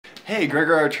Hey,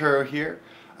 Gregor Arturo here.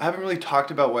 I haven't really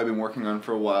talked about what I've been working on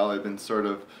for a while. I've been sort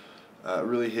of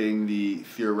really hitting the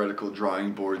theoretical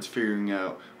drawing boards, figuring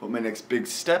out what my next big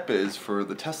step is for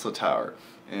the Tesla tower.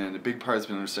 And a big part has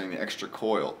been understanding the extra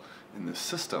coil in this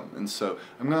system. And so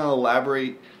I'm going to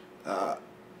elaborate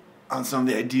on some of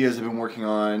the ideas I've been working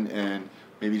on and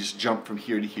maybe just jump from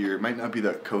here to here. It might not be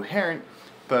that coherent,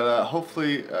 but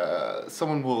hopefully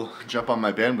someone will jump on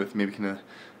my bandwidth, maybe can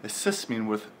assist me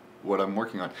with what I'm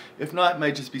working on. If not, it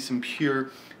might just be some pure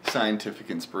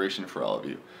scientific inspiration for all of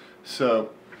you.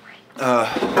 So,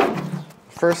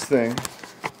 first thing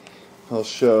I'll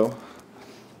show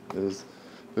is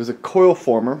there's a coil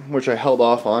former, which I held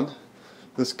off on.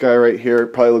 This guy right here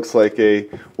probably looks like a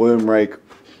William Reich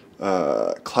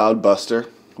cloud buster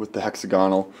with the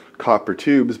hexagonal copper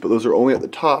tubes, but those are only at the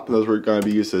top, and those were going to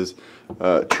be used as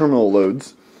terminal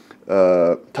loads,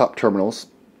 top terminals.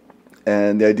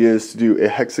 And the idea is to do a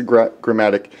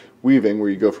hexagrammatic weaving where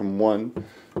you go from 1,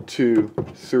 2,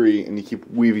 3, and you keep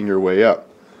weaving your way up.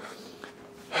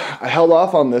 I held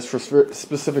off on this for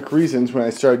specific reasons when I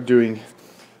started doing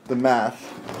the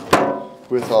math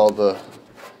with all the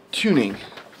tuning.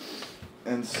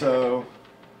 And so,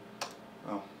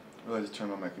 I realized to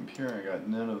turn on my computer, I got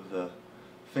none of the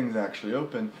things actually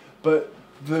open. But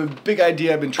the big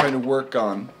idea I've been trying to work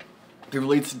on, it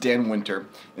relates to Dan Winter.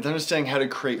 It's understanding how to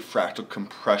create fractal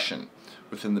compression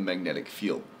within the magnetic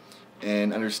field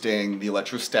and understanding the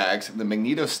electrostatics and the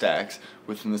magnetostatics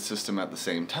within the system at the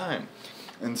same time.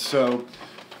 And so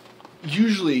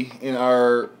usually in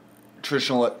our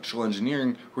traditional electrical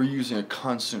engineering, we're using a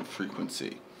constant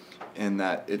frequency in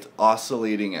that it's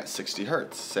oscillating at 60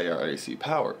 hertz, say our AC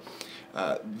power.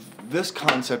 This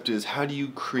concept is how do you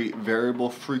create variable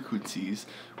frequencies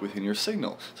within your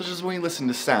signal, such as when you listen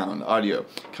to sound, audio,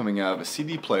 coming out of a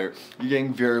CD player, you're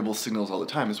getting variable signals all the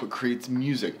time. It's what creates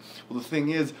music. Well, the thing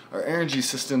is, our energy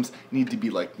systems need to be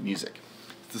like music.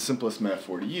 It's the simplest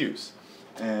metaphor to use.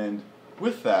 And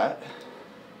with that,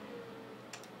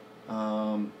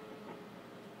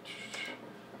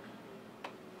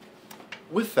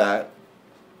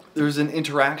 there's an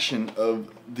interaction of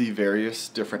the various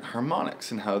different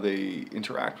harmonics and how they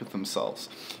interact with themselves.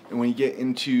 And when you get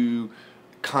into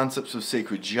concepts of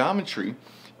sacred geometry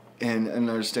and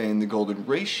understanding the golden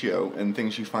ratio and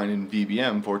things you find in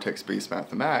VBM, Vortex Based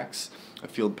Mathematics, a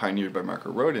field pioneered by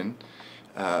Marco Rodin,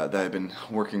 that I've been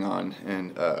working on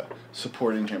and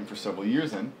supporting him for several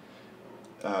years in,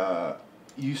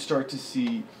 you start to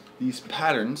see these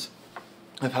patterns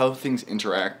of how things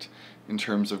interact in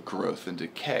terms of growth and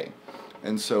decay.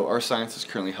 And so our science is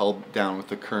currently held down with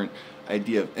the current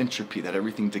idea of entropy, that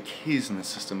everything decays in the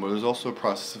system, but there's also a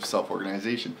process of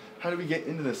self-organization. How do we get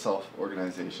into this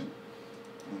self-organization?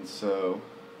 And so,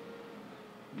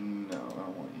 no, I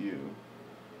don't want you.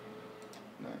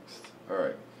 Next.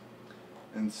 Alright.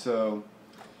 And so,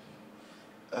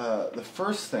 the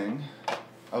first thing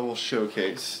I will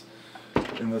showcase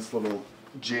in this little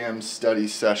jam study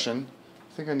session,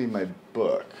 I think I need my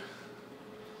book.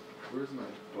 Where's my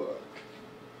book?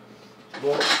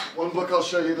 Well, one book I'll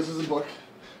show you. This is a book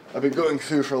I've been going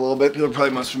through for a little bit. People are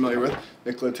probably most familiar with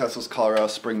Nikola Tesla's Colorado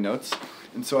Spring Notes.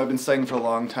 And so I've been studying for a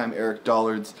long time Eric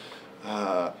Dollard's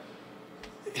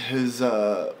his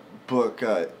book.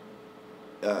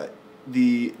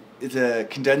 It's a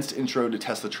condensed intro to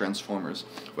Tesla transformers.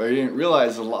 What I didn't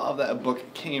realize, a lot of that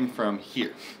book came from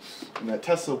here, and that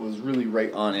Tesla was really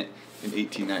right on it in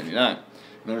 1899.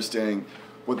 And understanding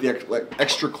what the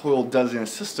extra coil does in a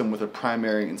system with a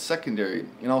primary and secondary,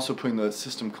 and also putting the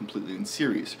system completely in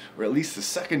series, or at least the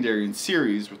secondary in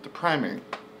series with the primary,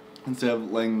 instead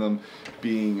of letting them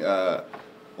being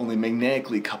only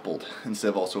magnetically coupled instead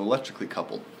of also electrically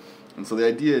coupled. And so the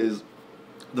idea is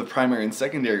the primary and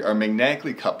secondary are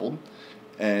magnetically coupled,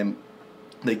 and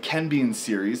they can be in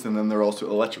series, and then they're also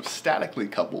electrostatically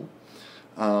coupled.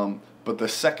 But the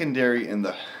secondary and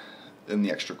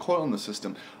the extra coil in the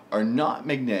system are not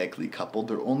magnetically coupled,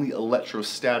 they're only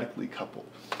electrostatically coupled.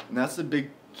 And that's the big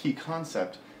key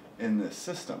concept in this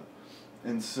system.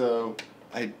 And so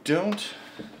I don't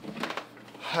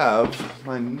have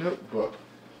my notebook.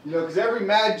 You know, because every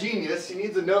mad genius, he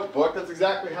needs a notebook. That's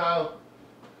exactly how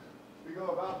we go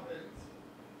about things.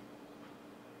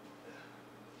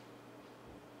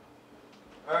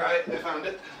 Alright, I found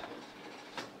it.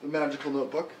 The magical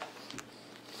notebook.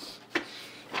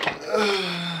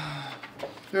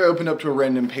 Here I opened up to a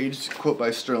random page, quote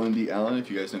by Sterling D. Allen,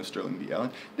 if you guys know Sterling D.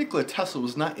 Allen. Nikola Tesla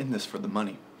was not in this for the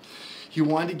money. He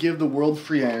wanted to give the world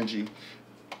free energy.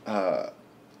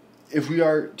 If we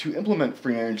are to implement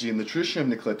free energy in the tradition of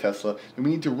Nikola Tesla, then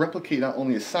we need to replicate not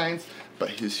only his science,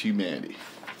 but his humanity.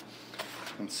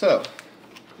 And so,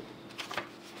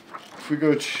 we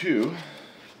go to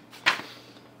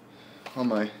all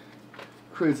my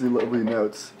crazy lovely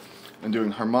notes and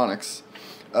doing harmonics,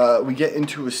 we get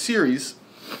into a series,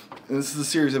 and this is a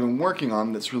series I've been working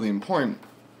on that's really important.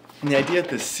 And the idea of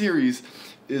this series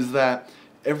is that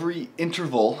every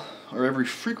interval or every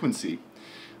frequency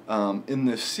in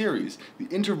this series, the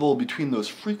interval between those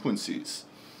frequencies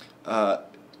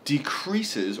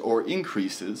decreases or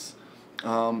increases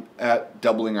at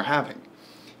doubling or halving.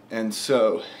 And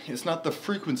so it's not the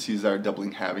frequencies that are doubling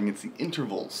and halving, it's the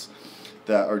intervals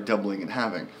that are doubling and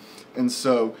halving. And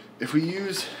so if we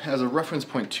use as a reference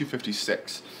point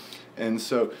 256, and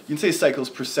so you can say cycles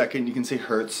per second, you can say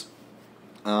hertz,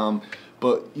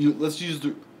 but let's use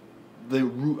the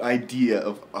root idea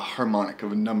of a harmonic,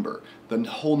 of a number, the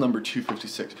whole number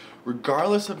 256,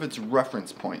 regardless of its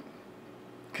reference point,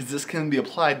 because this can be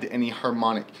applied to any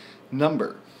harmonic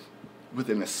number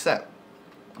within a set.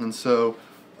 And so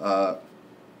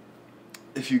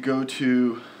if you go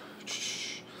to,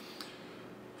 if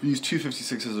we use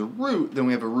 256 as a root, then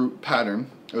we have a root pattern,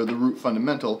 or the root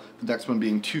fundamental, the next one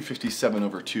being 257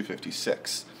 over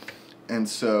 256. And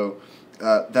so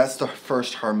that's the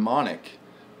first harmonic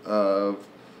it's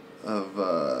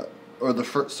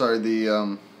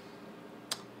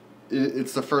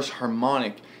the first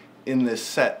harmonic in this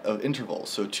set of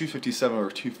intervals. So 257 over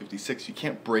 256, you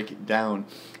can't break it down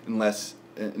unless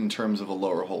in terms of a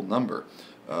lower whole number,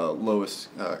 lowest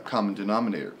common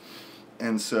denominator.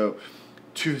 And so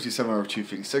 257 over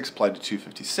 256 applied to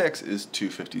 256 is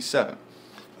 257.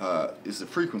 Is the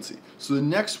frequency. So the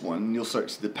next one, and you'll start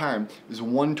to see the pattern, is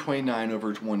 129 over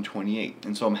 128.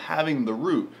 And so I'm having the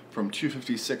root from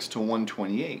 256 to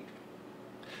 128,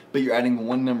 but you're adding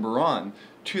one number on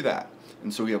to that.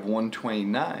 And so we have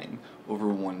 129 over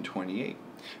 128.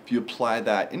 If you apply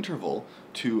that interval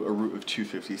to a root of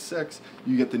 256,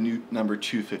 you get the new number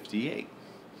 258.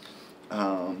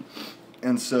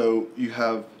 And so you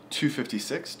have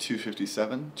 256,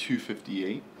 257,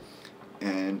 258,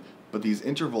 but these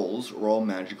intervals are all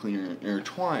magically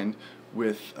intertwined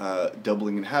with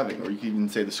doubling and halving, or you can even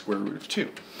say the square root of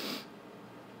 2,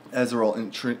 as they're all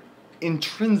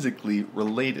intrinsically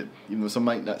related, even though some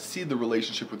might not see the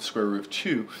relationship with the square root of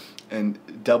 2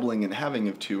 and doubling and halving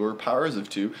of 2, or powers of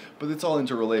 2, but it's all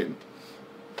interrelated.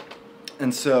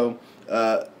 And so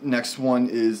next one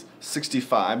is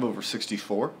 65 over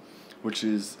 64, which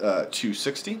is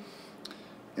 260.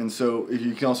 And so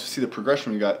you can also see the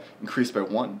progression. We got increased by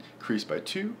 1, increased by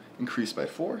 2, increased by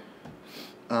 4.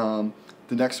 The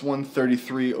next one,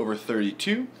 33 over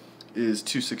 32, is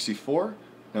 264.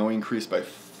 Now we increased by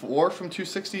 4 from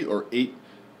 260, or 8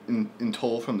 in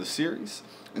total from the series.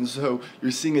 And so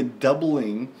you're seeing a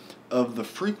doubling of the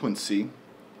frequency,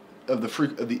 of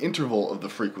the interval of the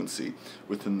frequency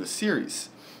within the series.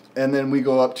 And then we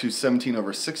go up to 17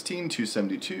 over 16,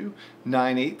 272,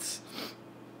 9/8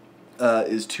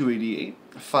 is 288,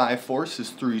 5/4 is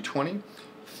 320,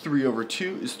 3 over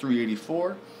 2 is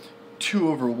 384, 2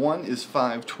 over 1 is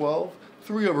 512,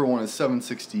 3 over 1 is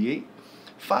 768,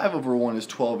 5 over 1 is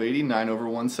 1280, 9 over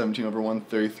 1, 17 over 1,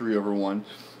 33 over 1,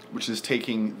 which is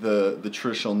taking the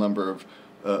traditional number of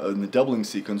in the doubling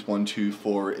sequence, 1, 2,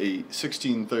 4, 8,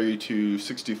 16, 32,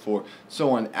 64,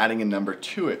 so on, adding a number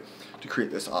to it to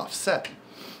create this offset.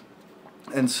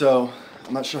 And so,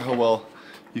 I'm not sure how well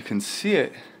you can see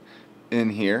it in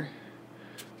here.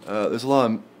 There's a lot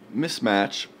of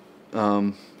mismatch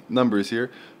numbers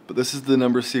here, but this is the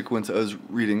number sequence I was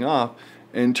reading off.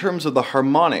 And in terms of the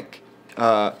harmonic,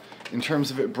 in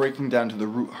terms of it breaking down to the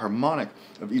root harmonic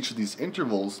of each of these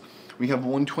intervals, we have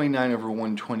 129 over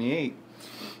 128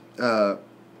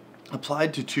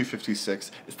 applied to 256.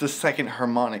 It's the second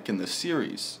harmonic in the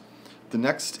series. The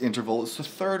next interval is the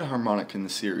third harmonic in the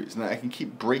series, and I can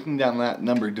keep breaking down that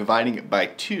number, dividing it by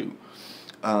 2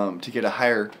 to get a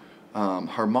higher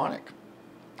harmonic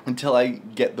until I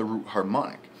get the root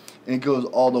harmonic. And it goes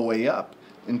all the way up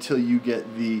until you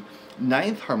get the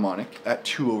 9th harmonic at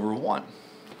 2 over 1.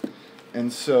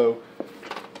 And so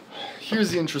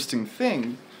here's the interesting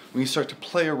thing when you start to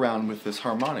play around with this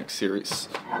harmonic series,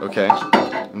 okay?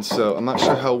 And so I'm not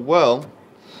sure how well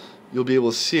you'll be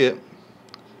able to see it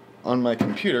on my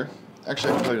computer.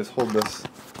 Actually, I can probably just hold this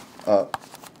up.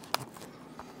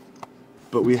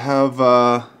 But we have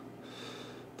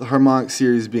the harmonic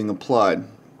series being applied.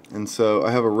 And so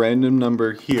I have a random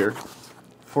number here,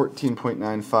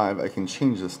 14.95. I can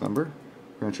change this number.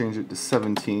 I'm going to change it to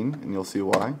 17, and you'll see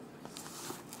why.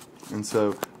 And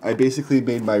so I basically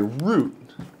made my root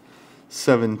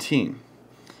 17.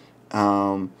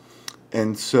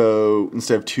 And so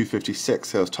instead of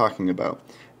 256 I was talking about.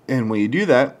 And when you do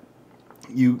that,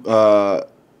 you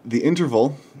the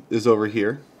interval is over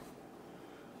here,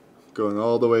 going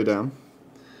all the way down.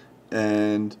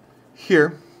 And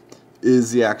here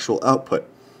is the actual output.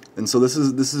 And so this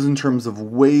is in terms of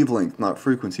wavelength, not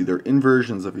frequency. They're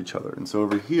inversions of each other. And so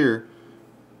over here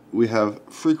we have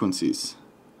frequencies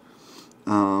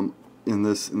in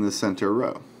this center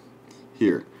row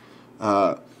here.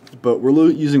 But we're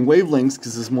using wavelengths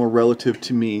because it's more relative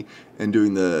to me, and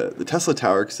doing the Tesla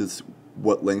tower because it's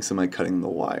what lengths am I cutting the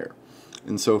wire.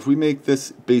 And so if we make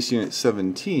this base unit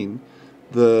 17,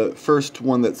 the first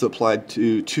one that's applied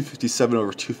to 257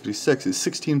 over 256 is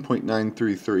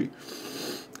 16.933.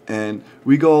 And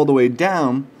we go all the way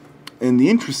down, and the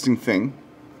interesting thing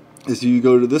is you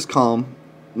go to this column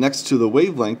next to the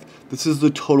wavelength. This is the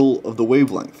total of the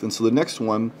wavelength. And so the next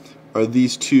one are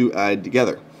these two added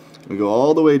together. We go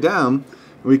all the way down,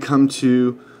 and we come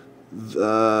to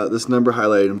this number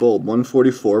highlighted in bold,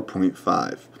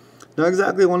 144.5. Not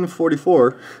exactly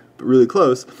 144, but really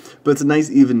close, but it's a nice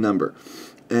even number.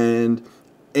 And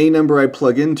a number I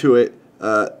plug into it,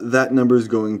 that number is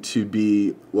going to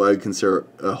be what I consider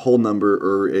a whole number,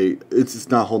 or it's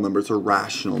not a whole number, it's a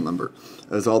rational number,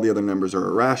 as all the other numbers are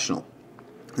irrational.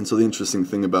 And so the interesting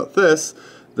thing about this,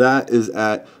 that is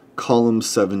at column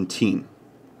 17.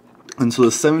 And so the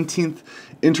 17th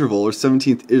interval, or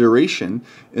 17th iteration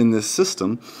in this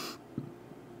system,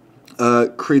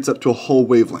 creates up to a whole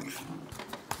wavelength.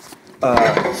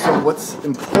 So what's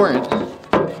important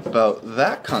about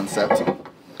that concept,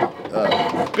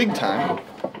 big time,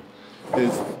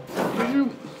 is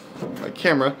my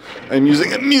camera. I'm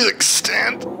using a music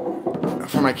stand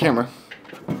for my camera.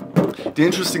 The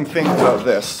interesting thing about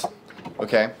this,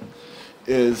 okay,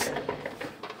 is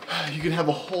you can have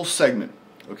a whole segment,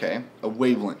 okay, a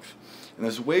wavelength. And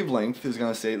this wavelength is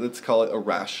going to say, let's call it a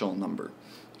rational number.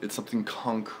 It's something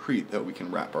concrete that we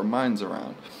can wrap our minds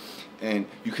around. And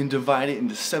you can divide it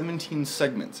into 17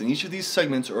 segments. And each of these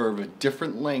segments are of a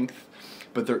different length,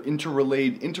 but they're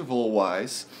interrelated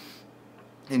interval-wise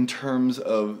in terms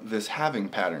of this halving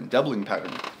pattern, doubling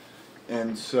pattern.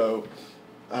 And so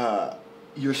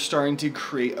you're starting to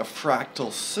create a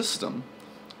fractal system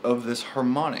of this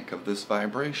harmonic, of this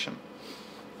vibration.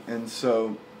 And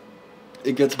so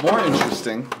it gets more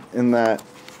interesting in that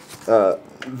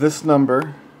this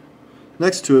number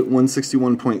next to it,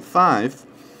 161.5,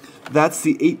 that's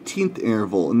the 18th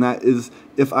interval, and that is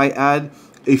if I add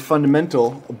a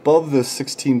fundamental above this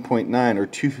 16.9 or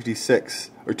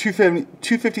 256, or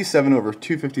 257 over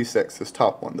 256, this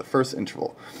top one, the first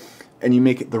interval, and you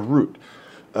make it the root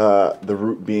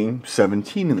being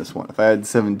 17 in this one. If I add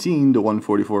 17 to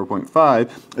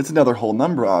 144.5, it's another whole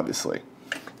number, obviously.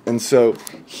 And so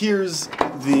here's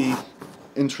the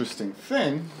interesting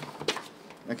thing.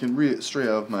 I can read it straight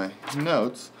out of my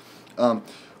notes.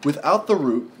 Without the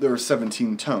root, there are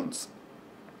 17 tones.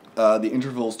 The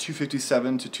intervals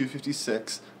 257 to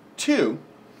 256 to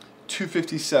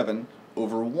 257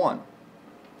 over 1.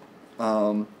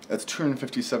 That's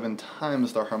 257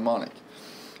 times the harmonic,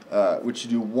 which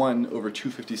you do 1 over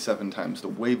 257 times the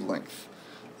wavelength.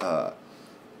 Because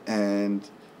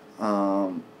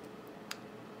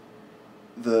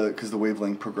the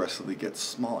wavelength progressively gets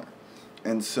smaller.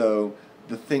 And so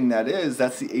the thing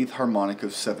that's the 8th harmonic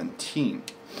of 17.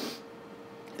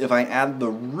 If I add the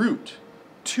root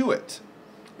to it,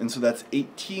 and so that's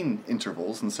 18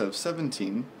 intervals instead of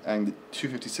 17, adding the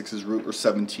 256's root, or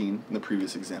 17 in the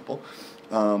previous example,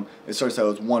 it starts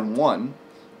out as 1, 1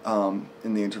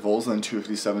 in the intervals, and then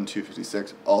 257,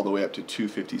 256, all the way up to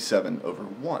 257 over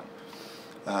 1.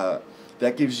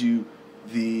 That gives you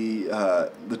the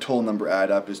total number add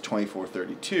up is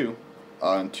 2432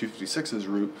 on 256's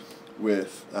root.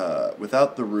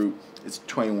 Without the root, it's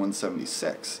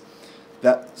 2176.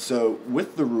 So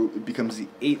with the root, it becomes the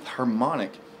 8th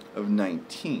harmonic of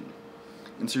 19.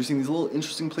 And so you're seeing these little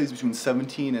interesting plays between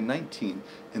 17 and 19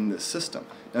 in this system.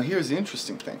 Now here's the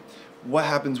interesting thing. What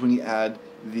happens when you add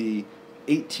the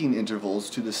 18 intervals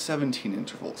to the 17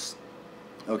 intervals?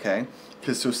 Okay,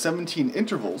 because so 17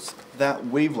 intervals, that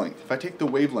wavelength, if I take the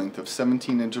wavelength of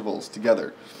 17 intervals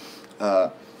together,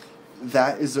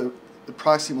 that is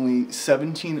approximately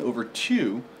 17 over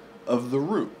 2 of the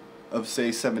root of,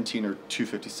 say, 17 or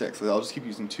 256. I'll just keep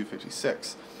using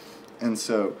 256. And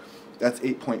so that's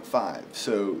 8.5.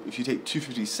 So if you take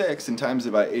 256 and times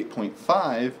it by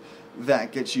 8.5,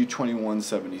 that gets you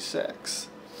 2176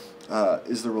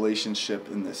 is the relationship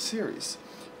in this series.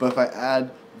 But if I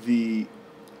add the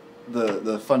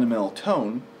fundamental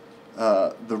tone,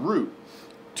 the root,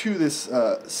 to this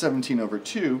 17 over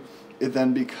 2, it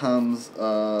then becomes,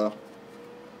 was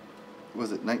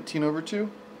it 19 over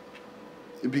 2?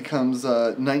 It becomes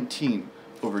 19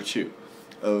 over 2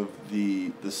 of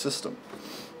the system.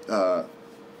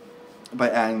 by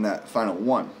adding that final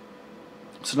 1.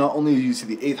 So not only do you see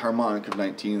the 8th harmonic of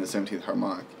 19 and the 17th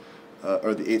harmonic,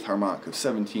 or the 8th harmonic of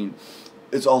 17,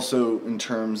 it's also in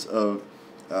terms of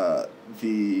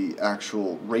the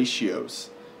actual ratios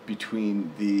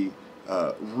between the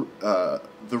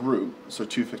root, so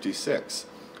 256.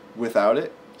 Without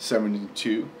it, 17 to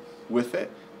 2. With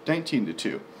it, 19 to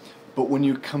 2. But when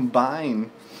you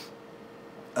combine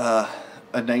a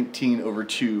 19 over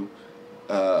 2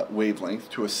 wavelength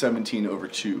to a 17 over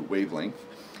 2 wavelength,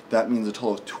 that means a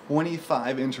total of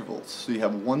 25 intervals. So you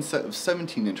have one set of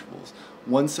 17 intervals,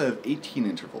 one set of 18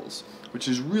 intervals, which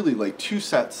is really like 2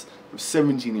 sets of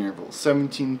 17 intervals.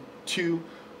 17-2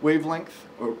 wavelength,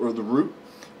 or the root,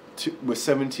 with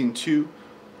 17-2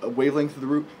 wavelength of the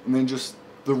root, and then just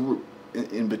the root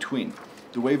in between,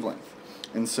 the wavelength.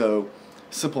 And so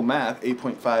simple math,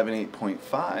 8.5 and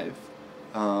 8.5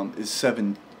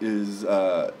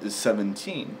 is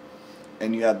 17,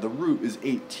 and you add the root is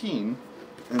 18.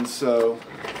 And so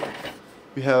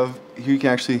we have, here you can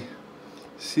actually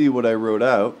see what I wrote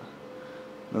out.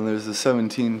 And there's the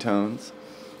 17 tones.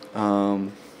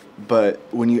 But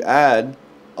when you add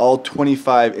all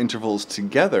 25 intervals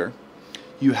together,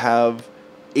 you have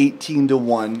 18 to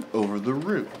 1 over the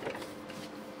root.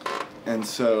 And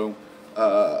so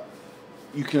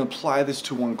you can apply this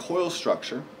to one coil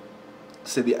structure,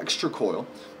 say the extra coil,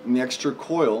 and the extra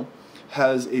coil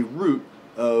has a root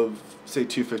of, say,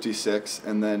 256,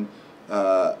 and then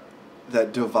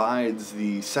that divides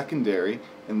the secondary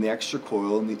and the extra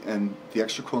coil, and the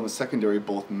extra coil and the secondary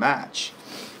both match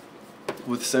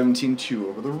with 17.2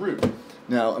 over the root.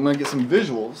 Now I'm going to get some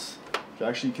visuals, so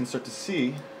actually you can start to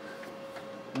see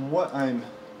what I'm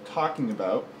talking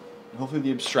about. Hopefully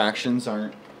the abstractions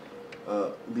aren't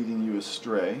leading you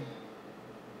astray.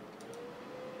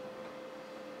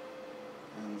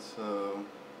 And so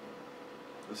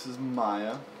this is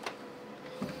Maya.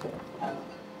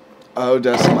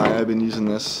 Autodesk Maya, I've been using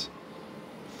this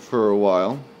for a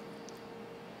while.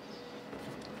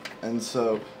 And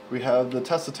so we have the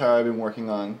Tesla tower I've been working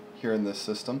on here in this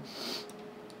system.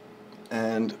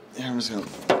 And here I'm just going to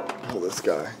pull this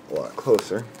guy a lot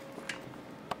closer.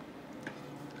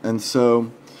 And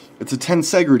so it's a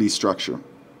tensegrity structure.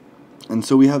 And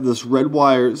so we have this red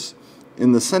wires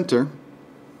in the center,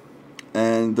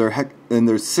 and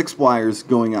there's 6 wires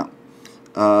going up,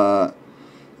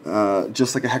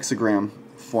 just like a hexagram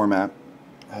format.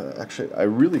 Actually, I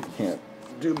really can't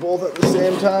do both at the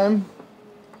same time.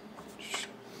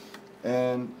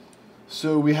 And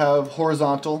so we have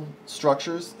horizontal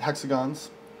structures,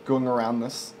 hexagons, going around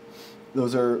this.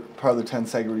 Those are part of the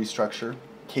tensegrity structure,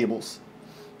 cables.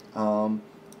 And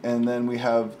then we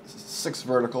have 6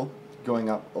 vertical going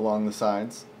up along the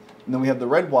sides. And then we have the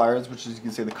red wires, which is, you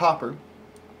can say, the copper,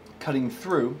 cutting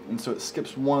through, and so it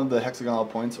skips one of the hexagonal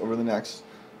points over the next,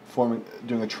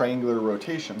 doing a triangular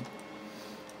rotation.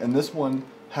 And this one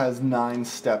has 9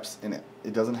 steps in it.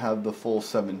 It doesn't have the full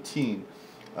 17.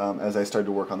 As I started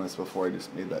to work on this before, I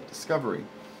just made that discovery.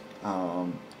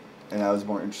 And I was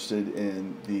more interested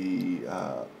in the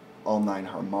all 9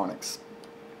 harmonics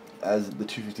as the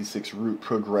 256 root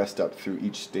progressed up through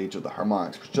each stage of the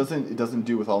harmonics, which it doesn't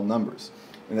do with all numbers.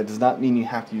 And that does not mean you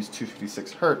have to use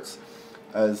 256 hertz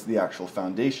as the actual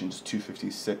foundation, just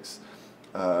 256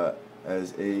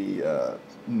 as a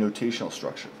notational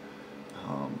structure.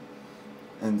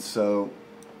 And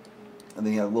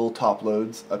then you have little top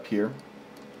loads up here.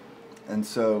 And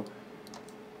so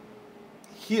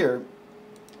here,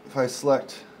 if I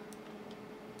select,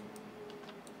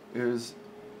 there's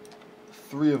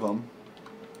 3 of them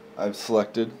I've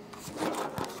selected.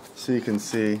 So you can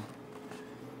see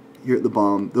here at the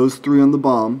bottom, those 3 on the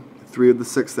bottom, 3 of the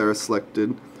 6 that are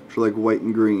selected, which are like white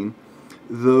and green.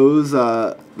 Those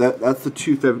that's the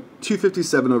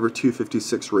 257 over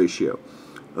 256 ratio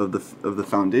of the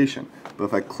foundation. But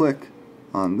if I click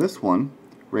on this one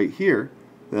right here,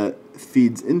 that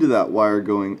feeds into that wire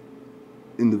going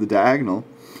into the diagonal,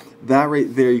 that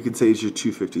right there you could say is your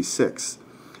 256.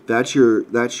 That's your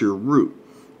root.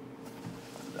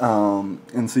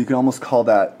 And so you can almost call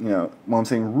that, when I'm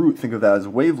saying root, think of that as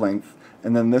wavelength.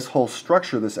 And then this whole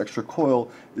structure, this extra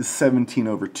coil, is 17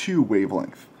 over 2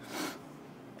 wavelength.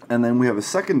 And then we have a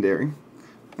secondary,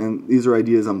 and these are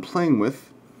ideas I'm playing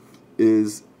with,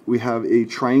 is we have a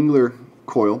triangular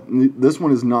coil. This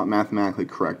one is not mathematically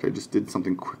correct. I just did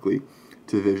something quickly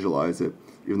to visualize it,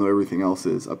 even though everything else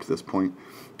is up to this point.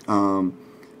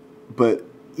 But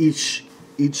each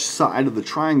side of the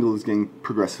triangle is getting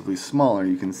progressively smaller.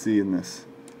 You can see in this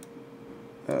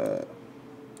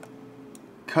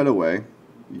cutaway.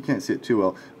 You can't see it too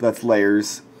well. That's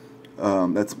layers.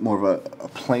 That's more of a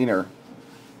planar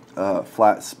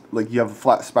like you have a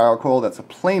flat spiral coil, that's a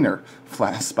planar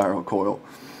flat spiral coil.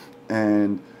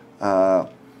 And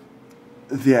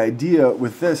the idea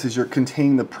with this is you're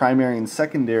containing the primary and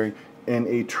secondary in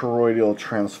a toroidal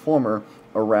transformer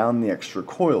around the extra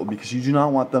coil, because you do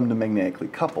not want them to magnetically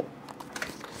couple.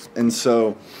 And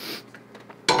so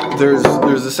there's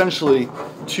essentially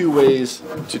two ways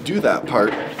to do that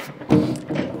part,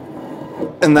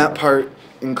 and that part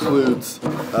includes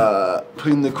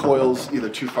putting the coils either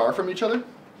too far from each other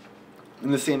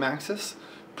in the same axis,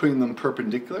 putting them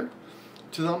perpendicular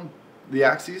to them, the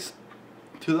axes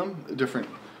to them, a different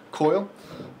coil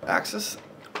axis,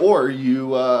 or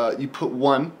you put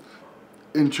one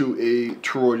into a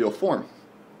toroidal form.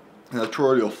 And the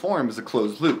toroidal form is a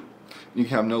closed loop. You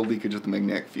can have no leakage of the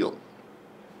magnetic field.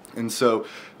 And so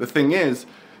the thing is,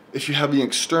 if you have the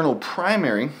external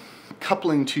primary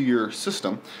coupling to your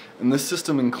system, and this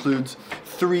system includes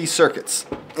 3 circuits.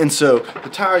 And so the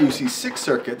tower, you see 6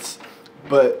 circuits,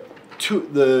 but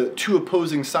the two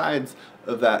opposing sides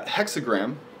of that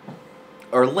hexagram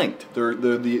are linked. They're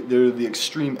the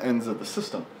extreme ends of the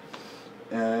system.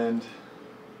 And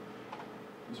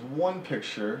there's one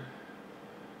picture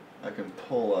I can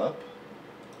pull up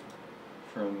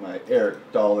from my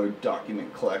Eric Dollar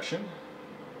document collection.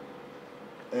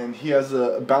 And he has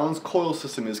a balanced coil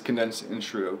system, his condensed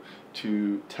intro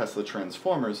to Tesla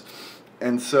transformers.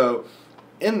 And so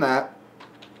in that,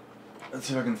 let's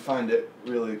see if I can find it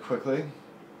really quickly.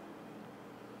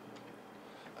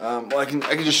 Well, I can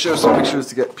just show some pictures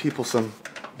to get people some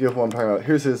idea of what I'm talking about.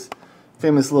 Here's his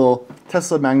famous little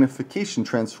Tesla magnification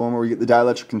transformer where you get the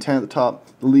dielectric content at the top,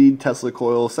 the lead Tesla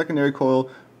coil, secondary coil,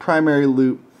 primary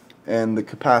loop, and the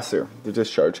capacitor, the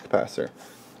discharge capacitor.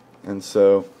 And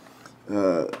so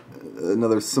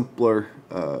another simpler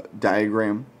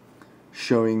diagram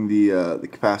showing the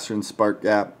capacitor and spark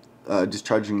gap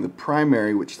discharging the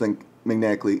primary, which then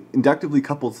magnetically inductively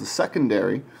couples the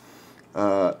secondary,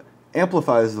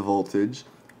 amplifies the voltage,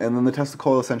 and then the Tesla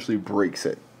coil essentially breaks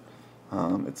it.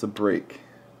 It's a break.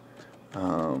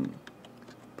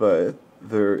 But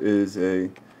there is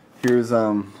here's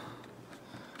a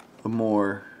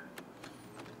more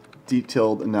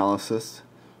detailed analysis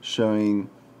showing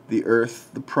the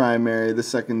earth, the primary, the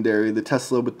secondary, the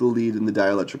Tesla with the lead, and the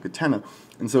dielectric antenna.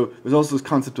 And so there's also this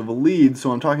concept of a lead,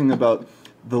 so I'm talking about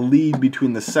the lead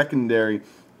between the secondary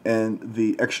and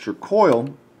the extra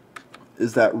coil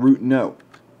is that root note.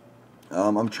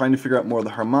 I'm trying to figure out more of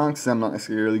the harmonics, and I'm not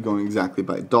necessarily going exactly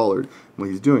by Dollard what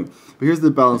he's doing. But here's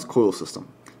the balanced coil system.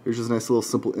 Here's just a nice little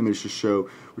simple image to show,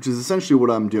 which is essentially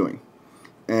what I'm doing.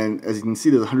 And as you can see,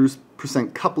 there's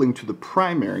 100% coupling to the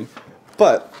primary,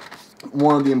 but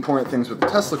one of the important things with the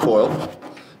Tesla coil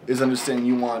is understanding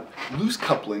you want loose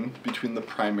coupling between the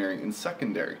primary and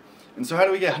secondary. And so how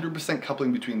do we get 100%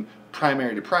 coupling between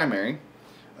primary to primary,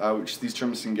 which these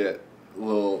terms can get a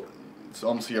little, it's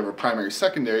almost you have a primary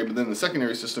secondary, but then in the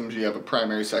secondary systems you have a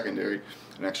primary, secondary,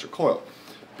 and extra coil.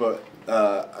 But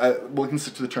we can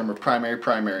stick to the term of primary,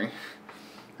 primary,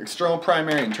 external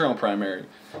primary, internal primary,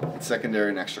 and secondary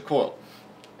and extra coil.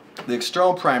 The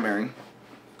external primary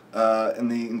and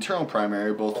the internal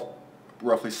primary are both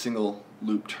roughly single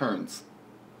loop turns,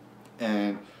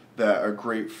 and that are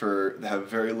great for, they have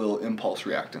very little impulse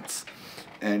reactance,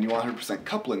 and you want 100%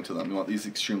 coupling to them. You want these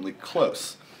extremely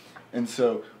close. And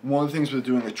so one of the things with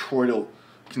doing a toroidal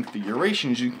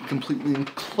configuration is you can completely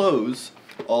enclose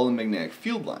all the magnetic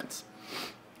field lines.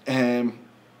 And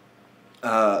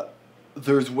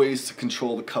there's ways to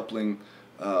control the coupling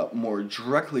more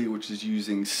directly, which is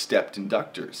using stepped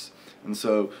inductors. And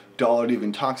so Dollard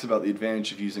even talks about the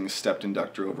advantage of using a stepped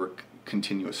inductor over a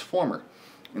continuous former.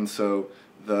 And so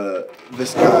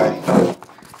this guy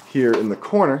here in the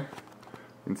corner, you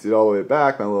can see it all the way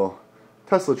back, my little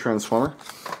Tesla transformer,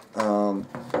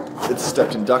 it's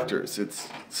stepped inductors. It's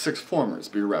 6 formers,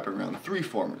 but you're wrapping around 3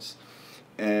 formers.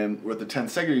 And with the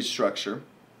Tensegrity structure,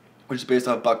 which is based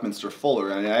off Buckminster-Fuller,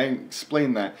 and I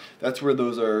explained that, that's where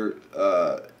those are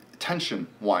tension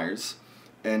wires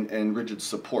and rigid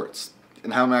supports.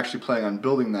 And how I'm actually planning on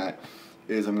building that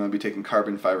is I'm going to be taking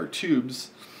carbon fiber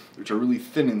tubes, which are really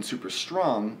thin and super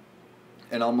strong,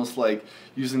 and almost like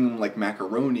using them like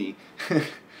macaroni,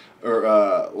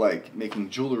 or like making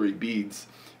jewelry beads,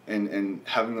 and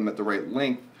having them at the right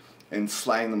length and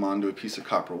sliding them onto a piece of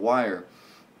copper wire.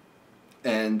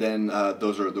 And then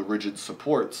those are the rigid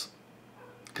supports,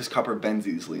 because copper bends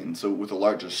easily, and so with a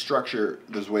larger structure,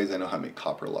 there's ways I know how to make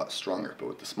copper a lot stronger, but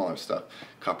with the smaller stuff,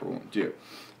 copper won't do.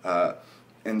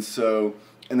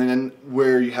 And then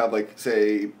where you have, like,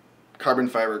 say, carbon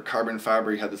fiber,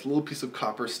 you have this little piece of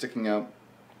copper sticking out.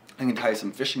 I can tie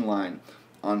some fishing line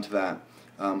onto that,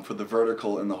 for the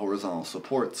vertical and the horizontal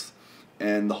supports.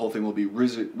 And the whole thing will be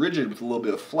rigid with a little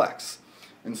bit of flex.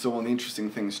 And so one of the interesting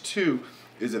things too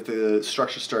is if the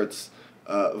structure starts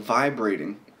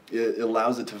vibrating, it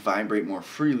allows it to vibrate more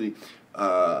freely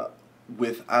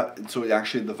so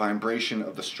actually the vibration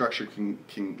of the structure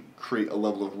can create a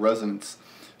level of resonance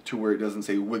to where it doesn't,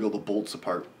 say, wiggle the bolts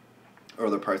apart or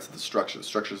other parts of the structure. The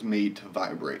structure is made to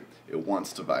vibrate. It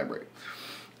wants to vibrate.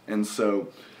 And so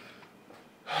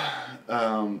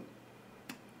one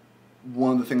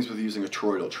of the things with using a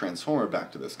toroidal transformer,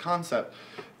 back to this concept,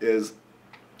 is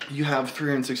you have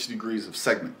 360 degrees of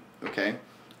segment, okay?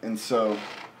 And so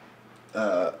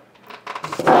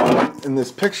in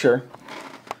this picture,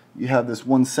 you have this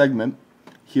one segment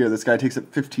here. This guy takes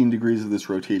up 15 degrees of this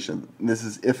rotation. And this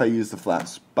is if I use the flat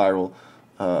spiral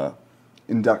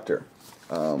inductor.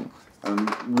 I'm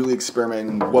really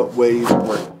experimenting what ways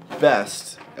work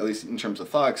best, at least in terms of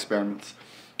thought experiments,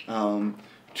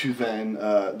 to then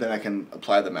I can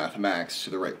apply the mathematics to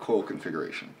the right coil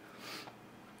configuration.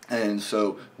 And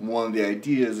so one of the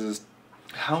ideas is,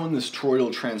 how in this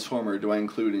toroidal transformer do I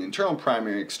include an internal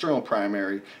primary, external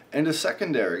primary, and a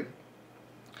secondary,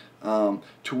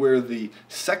 to where the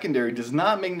secondary does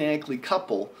not magnetically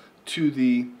couple to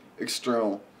the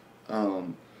external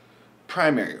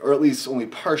primary, or at least only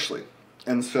partially.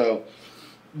 And so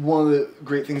one of the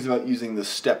great things about using the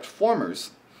stepped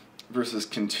formers versus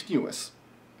continuous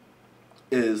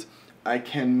is I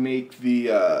can make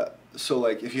the, so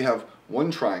like if you have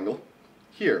one triangle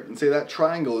here, and say that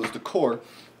triangle is the core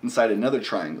inside another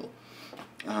triangle,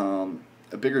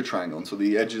 a bigger triangle, and so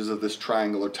the edges of this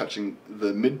triangle are touching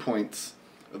the midpoints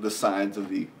of the sides of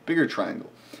the bigger triangle.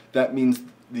 That means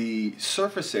the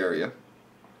surface area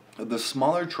of the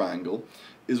smaller triangle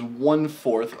is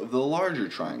 1/4 of the larger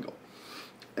triangle.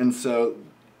 And so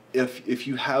if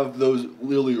you have those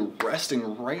literally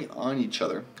resting right on each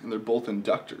other, and they're both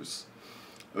inductors,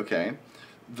 okay,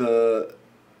 the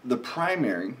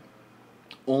primary,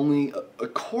 only a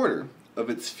quarter of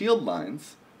its field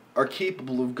lines are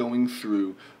capable of going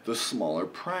through the smaller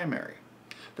primary.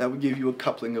 That would give you a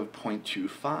coupling of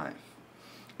 0.25.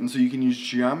 And so you can use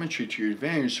geometry to your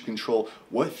advantage to control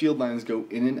what field lines go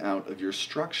in and out of your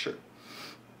structure.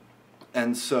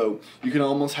 And so you can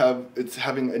almost have, it's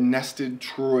having a nested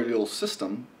toroidal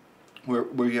system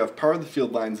where you have part of the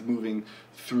field lines moving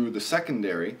through the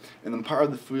secondary, and then part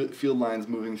of the field lines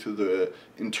moving through the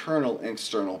internal and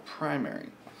external primary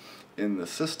in the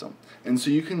system. And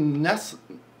so you can nest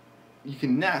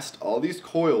all these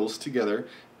coils together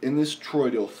in this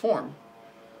toroidal form.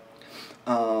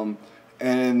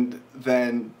 And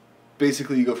then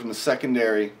basically you go from the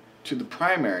secondary to the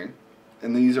primary,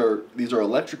 and these are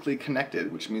electrically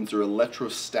connected, which means they're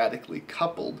electrostatically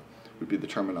coupled, would be the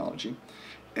terminology.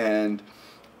 And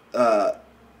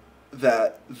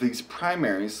that these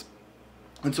primaries,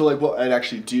 and so like what I'd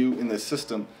actually do in this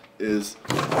system is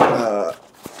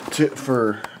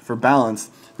for balance,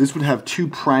 this would have two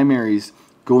primaries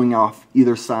going off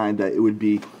either side that it would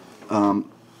be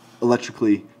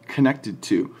electrically connected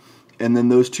to. And then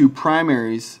those two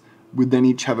primaries would then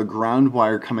each have a ground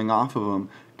wire coming off of them,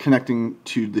 connecting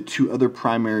to the two other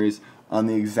primaries on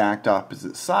the exact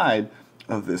opposite side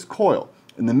of this coil.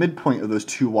 And the midpoint of those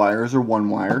two wires, or one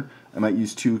wire, I might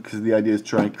use two because the idea is to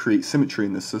try and create symmetry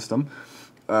in this system,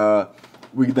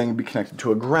 we could then be connected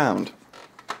to a ground.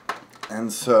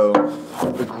 And so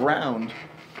the ground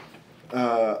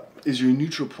is your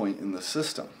neutral point in the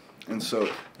system. And so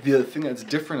the other thing that's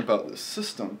different about this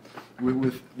system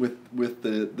with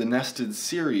the nested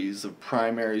series of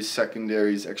primaries,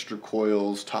 secondaries, extra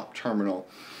coils, top terminal,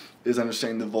 is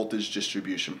understanding the voltage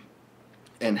distribution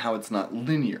and how it's not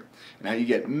linear, and how you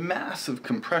get massive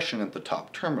compression at the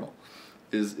top terminal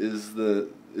is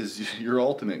your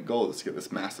ultimate goal, is to get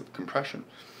this massive compression.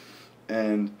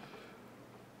 And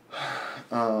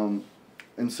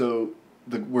so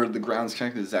where the ground's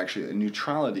connected is actually a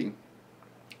neutrality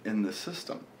in the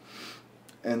system.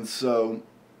 And so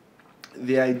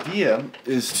the idea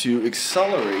is to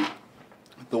accelerate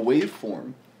the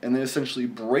waveform and then essentially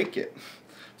break it,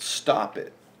 stop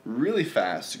it really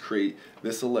fast to create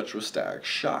this electrostatic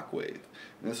shock wave.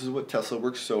 And this is what Tesla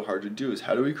works so hard to do, is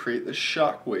how do we create this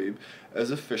shock wave as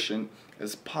efficient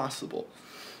as possible.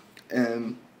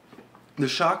 And the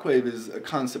shock wave is a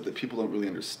concept that people don't really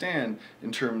understand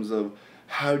in terms of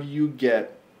how do you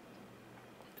get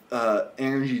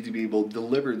energy to be able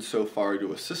delivered so far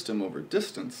to a system over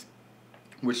distance,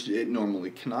 which it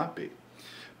normally cannot be.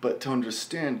 But to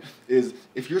understand is,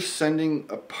 if you're sending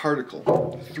a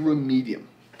particle through a medium,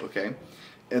 okay,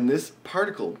 and this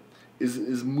particle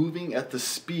is moving at the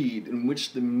speed in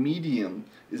which the medium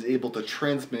is able to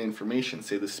transmit information.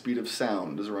 Say the speed of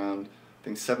sound is around, I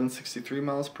think, 763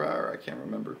 miles per hour, I can't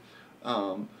remember.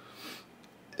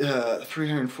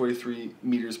 343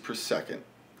 meters per second.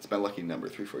 It's my lucky number,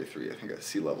 343. I think at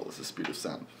sea level is the speed of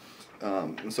sound.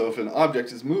 And so if an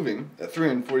object is moving at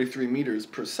 343 meters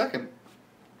per second,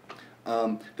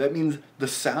 that means the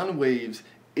sound waves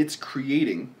it's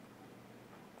creating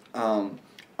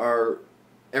are,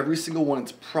 every single one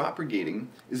it's propagating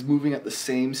is moving at the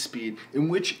same speed in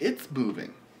which it's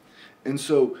moving. And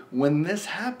so when this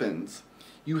happens,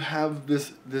 you have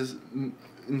this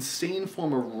insane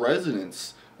form of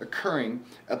resonance occurring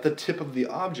at the tip of the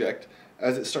object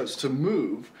as it starts to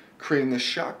move, creating this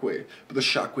shock wave. But the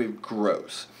shock wave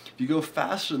grows. If you go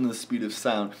faster than the speed of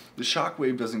sound, the shock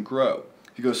wave doesn't grow.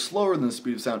 If you go slower than the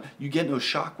speed of sound, you get no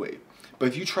shock wave. But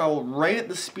if you travel right at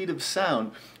the speed of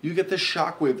sound, you get this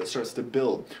shock wave that starts to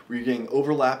build, where you're getting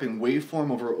overlapping waveform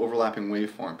over overlapping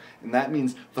waveform. And that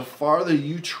means the farther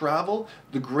you travel,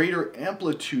 the greater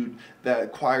amplitude that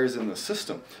acquires in the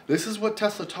system. This is what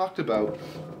Tesla talked about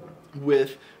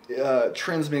with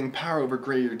transmitting power over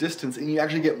greater distance, and you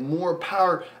actually get more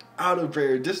power out of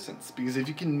greater distance. Because if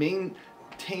you can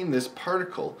maintain this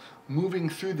particle moving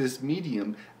through this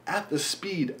medium at the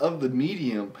speed of the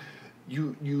medium,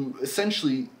 you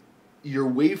essentially, your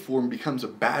waveform becomes a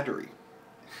battery.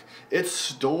 It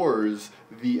stores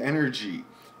the energy.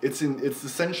 It's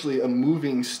essentially a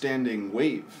moving, standing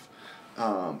wave.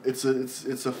 It's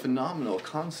a phenomenal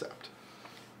concept.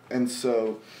 And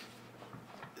so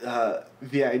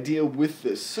the idea with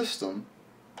this system,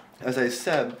 as I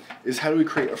said, is how do we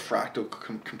create a fractal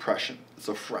compression? It's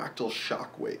a fractal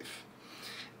shock wave.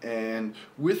 And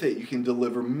with it, you can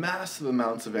deliver massive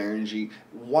amounts of energy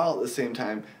while at the same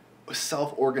time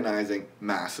self-organizing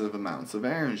massive amounts of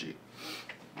energy.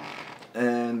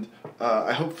 And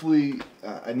I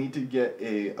need to get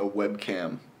a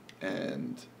webcam,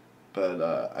 but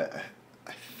I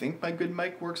think my good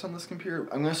mic works on this computer.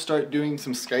 I'm going to start doing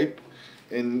some Skype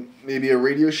and maybe a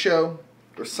radio show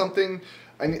or something.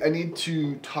 I need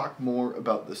to talk more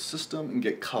about the system and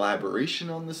get collaboration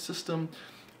on the system.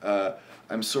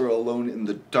 I'm sort of alone in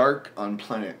the dark on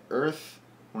planet Earth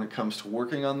when it comes to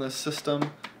working on this system.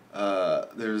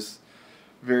 There's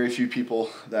very few people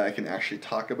that I can actually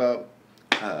talk about.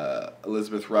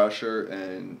 Elizabeth Rauscher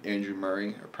and Andrew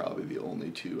Murray are probably the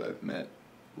only two I've met.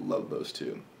 Love those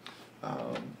two.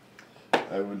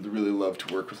 I would really love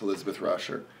to work with Elizabeth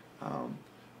Rauscher.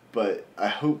 But I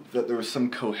hope that there was some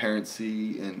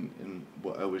coherency in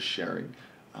what I was sharing.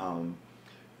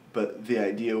 But the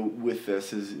idea with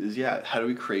this is yeah, how do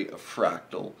we create a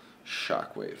fractal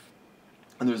shockwave?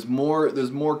 And there's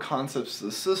more concepts to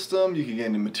the system. You can get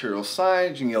into material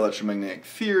science, you can get electromagnetic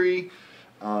theory.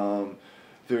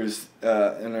 There's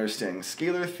an understanding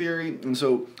scalar theory. And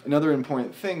so another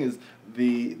important thing is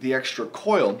the extra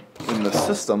coil in the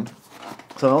system.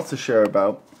 So I'll also share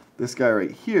about this guy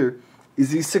right here is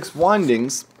these 6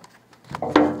 windings,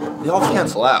 they all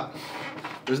cancel out.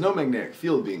 There's no magnetic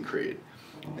field being created.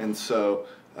 And so,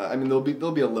 I mean,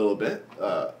 there'll be a little bit,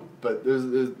 but there's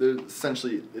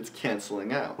essentially, it's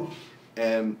canceling out.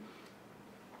 And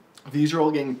these are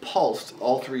all getting pulsed,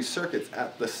 all 3 circuits,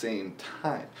 at the same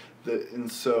time.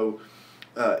 And so,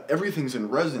 everything's in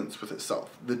resonance with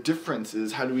itself. The difference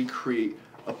is, how do we create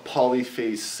a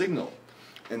polyphase signal?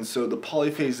 And so the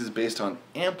polyphase is based on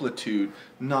amplitude,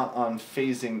 not on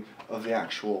phasing of the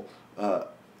actual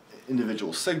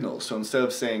individual signals. So instead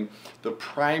of saying the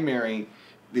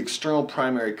external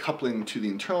primary coupling to the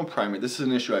internal primary, this is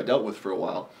an issue I dealt with for a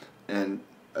while, and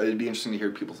it'd be interesting to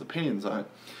hear people's opinions on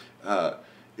it,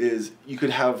 is you could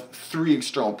have 3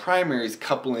 external primaries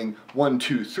coupling 1,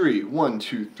 2, 3, 1,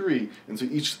 2, 3, and so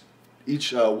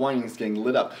each winding is getting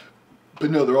lit up. But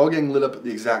no, they're all getting lit up at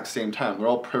the exact same time. They're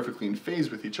all perfectly in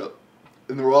phase with each other.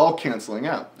 And they're all canceling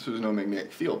out, so there's no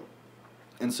magnetic field.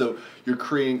 And so you're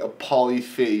creating a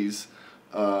polyphase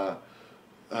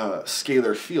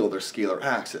scalar field, or scalar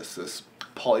axis, this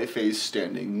polyphase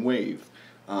standing wave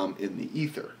in the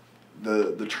ether.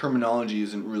 The terminology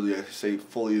isn't really, I say,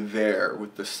 fully there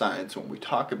with the science when we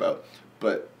talk about,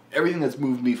 but everything that's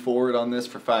moved me forward on this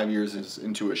for 5 years is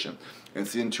intuition. And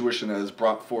it's the intuition that has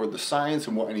brought forward the science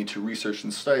and what I need to research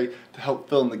and study to help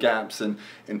fill in the gaps and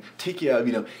take you out of,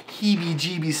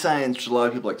 heebie-jeebie science, which a lot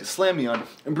of people like to slam me on,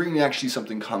 and bring you actually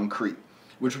something concrete,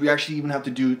 which we actually even have to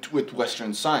do with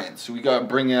Western science. So we got to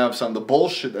bring out some of the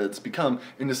bullshit that it's become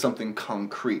into something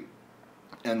concrete.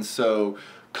 And so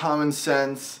common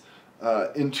sense,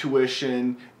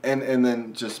 intuition, and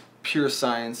then just pure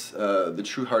science, the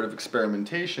true heart of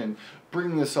experimentation,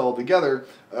 bringing this all together,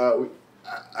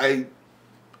 I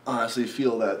honestly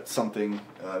feel that something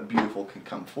beautiful can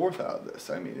come forth out of this.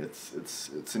 I mean,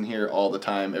 it's in here all the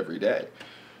time, every day.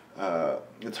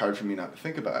 It's hard for me not to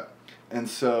think about it. And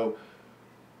so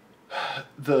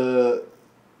the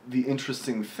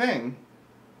interesting thing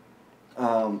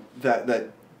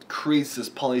that creates this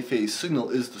polyphase signal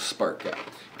is the spark gap.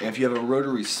 And if you have a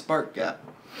rotary spark gap,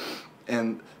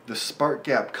 and the spark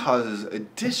gap causes a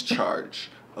discharge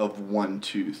of 1,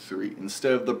 2, 3,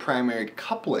 instead of the primary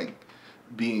coupling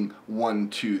being 1,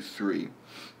 2, 3,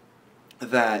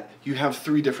 that you have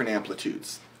 3 different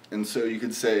amplitudes. And so you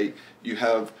could say you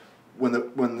have,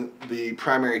 when the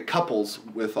primary couples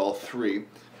with all 3,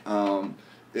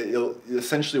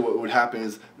 essentially what would happen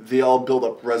is they all build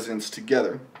up resonance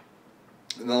together,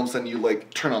 and then all of a sudden you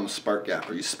like turn on the spark gap,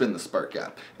 or you spin the spark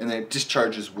gap, and then it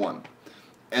discharges 1,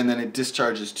 and then it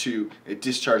discharges 2, it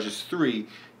discharges 3,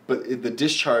 but the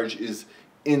discharge is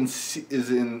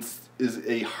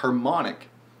a harmonic,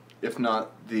 if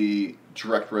not the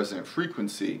direct resonant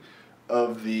frequency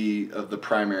of the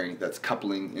primary that's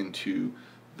coupling into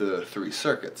the 3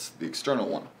 circuits, the external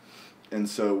one. And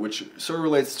so, which sort of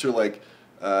relates to like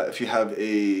if you have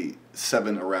a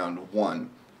 7 around 1,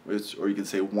 or you can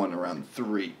say 1 around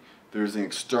 3, there's an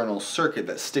external circuit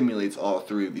that stimulates all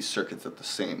 3 of these circuits at the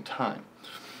same time.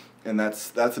 And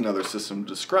that's another system to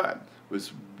describe,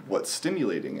 was what's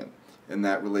stimulating it. And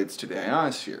that relates to the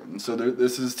ionosphere. And so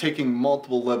this is taking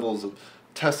multiple levels of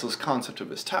Tesla's concept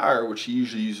of his tower, which he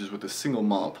usually uses with a single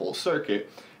monopole circuit,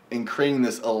 and creating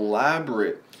this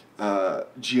elaborate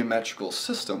geometrical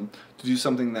system to do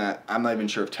something that I'm not even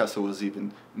sure if Tesla was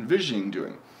even envisioning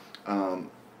doing.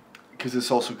 Because this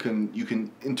also you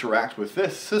can interact with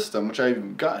this system, which I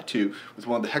even got to with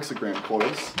one of the hexagram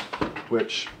coils,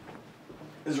 which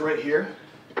is right here.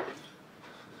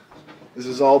 This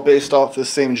is all based off the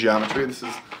same geometry. This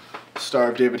is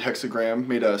Star of David hexagram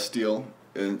made out of steel,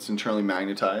 and it's internally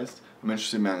magnetized. I'm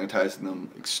interested in magnetizing them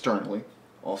externally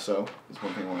also, is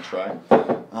one thing I want to try.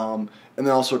 And then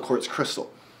also a quartz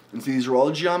crystal. And so these are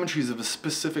all geometries of a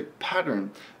specific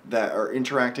pattern that are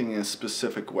interacting in a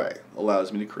specific way.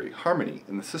 Allows me to create harmony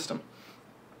in the system.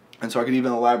 And so I could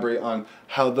even elaborate on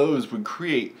how those would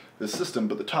create the system,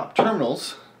 but the top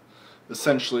terminals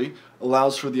essentially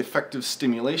allows for the effective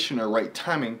stimulation or right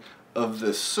timing of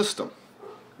this system.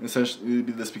 And essentially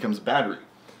this becomes a battery.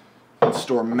 It can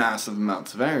store massive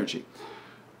amounts of energy.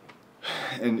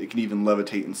 And it can even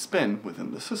levitate and spin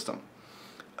within the system.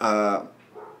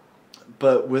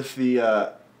 But with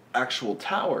the actual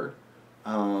tower,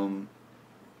 what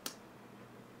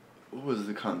was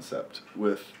the concept?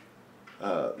 With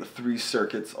the 3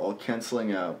 circuits all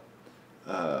canceling out,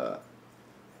 a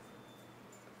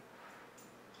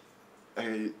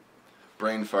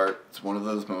brain fart, it's one of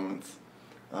those moments.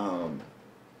 But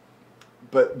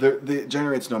it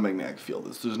generates no magnetic field.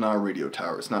 There's not a radio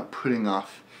tower. It's not putting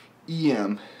off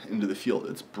EM into the field.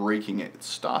 It's breaking it, it's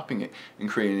stopping it, and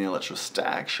creating an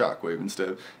electrostatic shock wave instead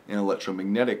of an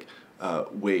electromagnetic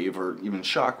wave, or even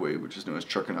shock wave, which is known as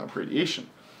Charkinov radiation.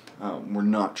 We're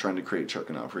not trying to create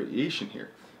Charkinov radiation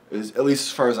here, at least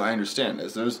as far as I understand.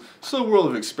 There's still a world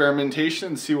of experimentation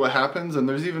and see what happens, and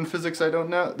there's even physics I don't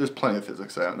know. There's plenty of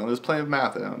physics I don't know. There's plenty of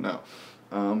math I don't know.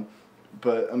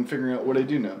 But I'm figuring out what I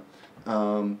do know.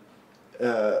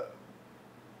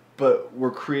 But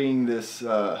we're creating this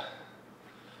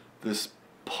this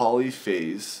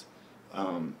polyphase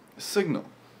signal.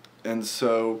 And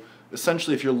so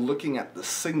essentially if you're looking at the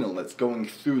signal that's going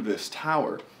through this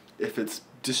tower, if it's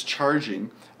discharging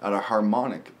at a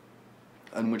harmonic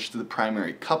on which the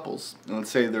primary couples, and let's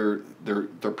say they're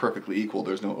perfectly equal,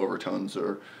 there's no overtones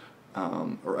or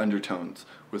undertones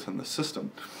within the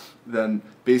system, then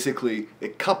basically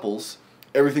it couples,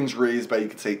 everything's raised by, you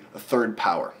could say, a 3rd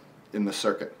power in the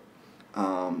circuit.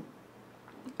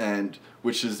 And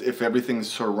which is if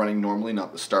everything's sort of running normally,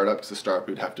 not the startup, because the startup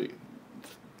would have to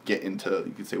get into,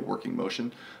 you could say, working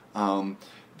motion.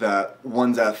 That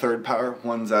one's at 3rd power,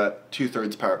 one's at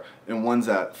 2/3 power, and one's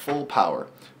at full power.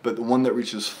 But the one that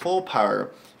reaches full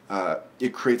power,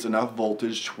 it creates enough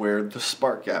voltage to where the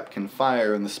spark gap can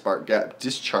fire, and the spark gap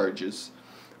discharges,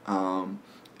 and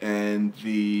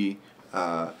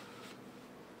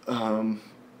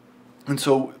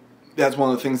so that's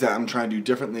one of the things that I'm trying to do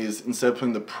differently, is instead of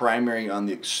putting the primary on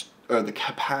the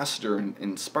capacitor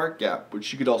and spark gap,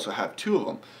 which you could also have 2 of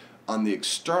them, on the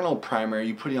external primary,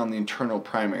 you put it on the internal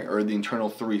primary, or the internal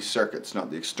 3 circuits,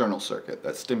 not the external circuit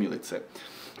that stimulates it.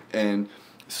 And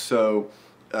so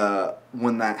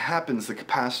when that happens, the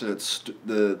capacitor,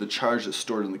 the charge that's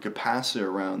stored in the capacitor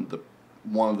around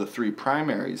one of the 3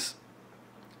 primaries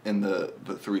in the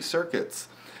 3 circuits,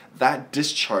 that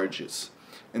discharges.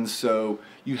 And so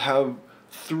you have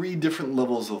 3 different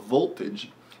levels of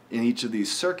voltage in each of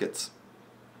these circuits.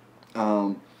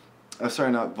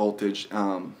 Sorry, not voltage,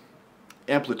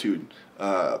 amplitude,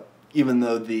 even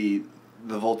though the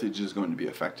voltage is going to be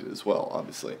affected as well,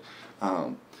 obviously.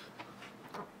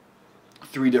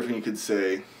 3 different, you could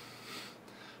say,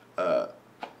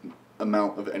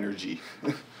 amount of energy.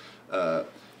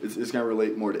 It's going to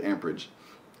relate more to amperage,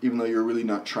 even though you're really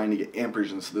not trying to get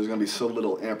amperage, and so there's going to be so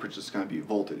little amperage, it's going to be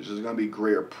voltage. There's going to be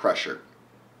greater pressure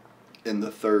in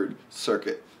the 3rd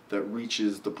circuit that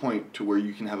reaches the point to where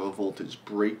you can have a voltage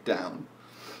breakdown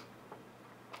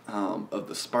of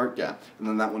the spark gap,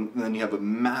 and then you have a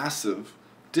massive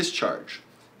discharge.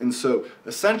 And so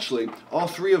essentially all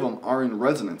 3 of them are in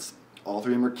resonance. All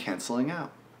 3 of them are canceling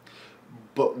out,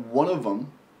 but one of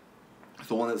them,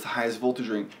 the one that's the highest voltage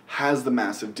rating, has the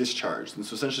massive discharge. And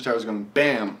so essentially the tower is going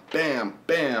bam, bam,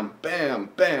 bam, bam,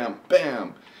 bam,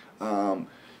 bam.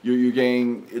 You're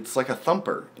getting, it's like a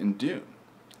thumper in Dune.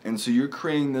 And so you're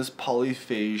creating this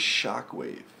polyphase shock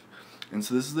wave. And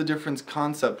so this is the difference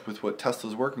concept with what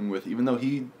Tesla's working with. Even though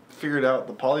he figured out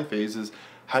the polyphase, is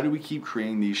how do we keep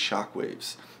creating these shock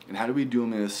waves? And how do we do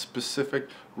them in a specific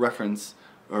reference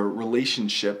or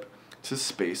relationship to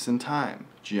space and time,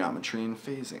 geometry and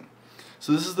phasing?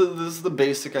 So this is the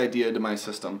basic idea to my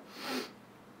system.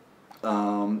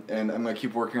 And I'm going to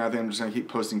keep working on it. I'm just going to keep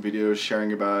posting videos,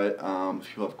 sharing about it. If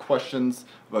people have questions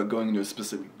about going into a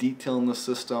specific detail in the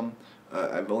system,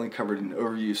 I've only covered an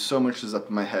overview. So much is up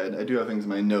in my head. I do have things in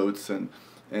my notes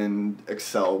and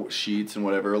Excel sheets and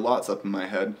whatever. Lots up in my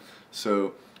head.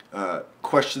 So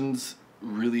questions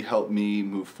really help me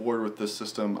move forward with this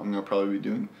system. I'm going to probably be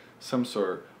doing some sort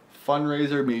of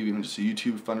fundraiser, maybe even just a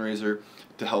YouTube fundraiser,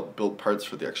 to help build parts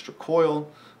for the extra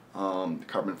coil. The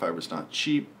carbon fiber is not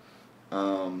cheap.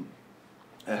 I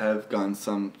have gotten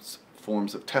some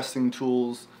forms of testing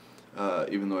tools,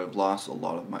 even though I've lost a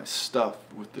lot of my stuff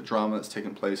with the drama that's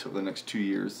taken place over the last 2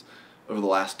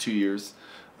 years.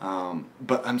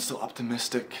 But I'm still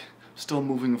optimistic, still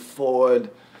moving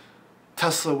forward.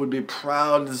 Tesla would be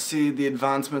proud to see the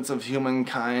advancements of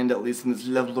humankind, at least in this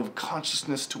level of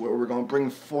consciousness, to where we're going to bring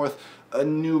forth a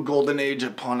new golden age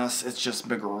upon us. It's just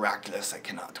miraculous. I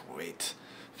cannot wait.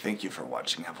 Thank you for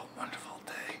watching. Have a wonderful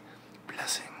day.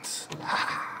 Blessings.